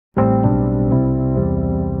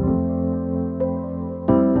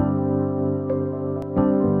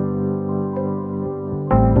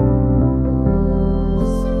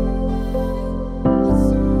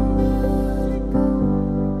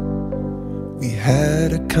We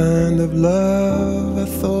had a kind of love, I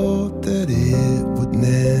thought that it would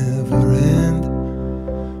never end.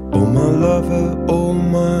 Oh my lover, oh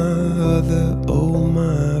my other, oh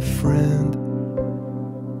my friend.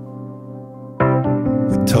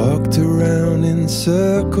 We talked around in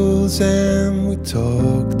circles and we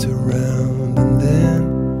talked around, and then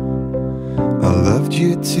I loved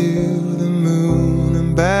you to the moon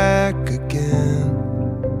and back again.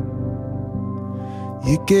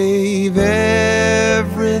 You gave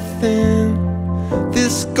everything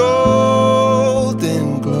this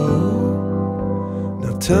golden glow.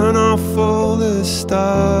 Now turn off all the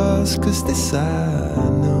stars, 'cause this I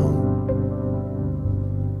know,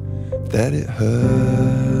 that it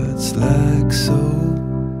hurts like so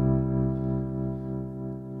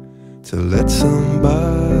to let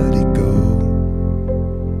somebody go.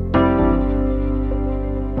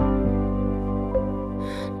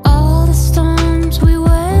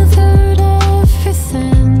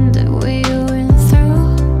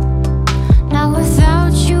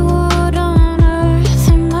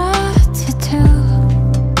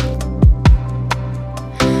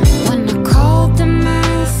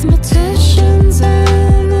 Mathematicians,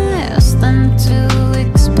 and I asked them to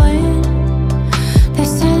explain. They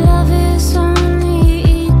say love is only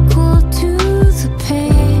equal to the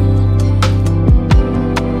pain.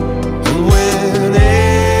 And when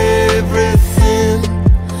everything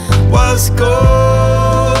was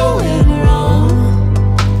going wrong,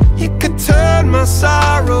 you could turn my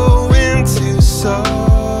sorrow into song.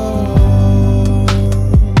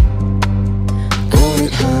 Oh,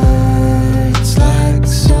 it hurts like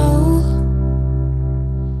so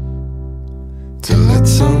to let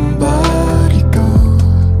somebody go.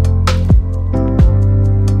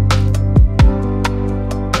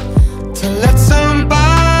 To let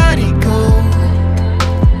somebody go.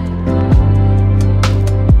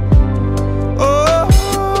 Oh,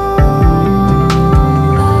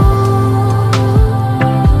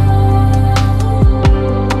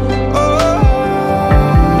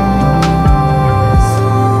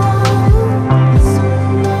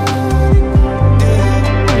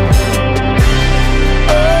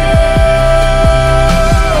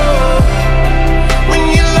 when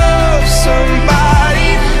you love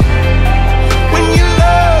somebody, when you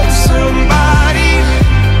love somebody,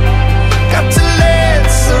 got to let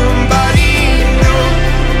somebody know.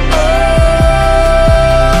 Oh,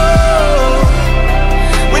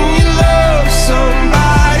 when you love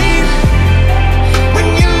somebody, when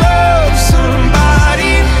you love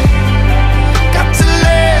somebody, got to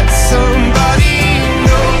let somebody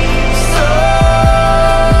know. So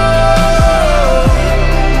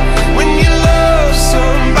when you love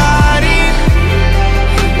somebody,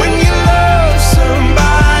 when you love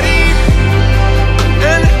somebody,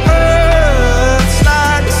 and it hurts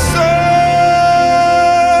like so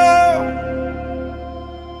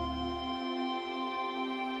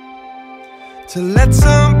to let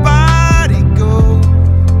somebody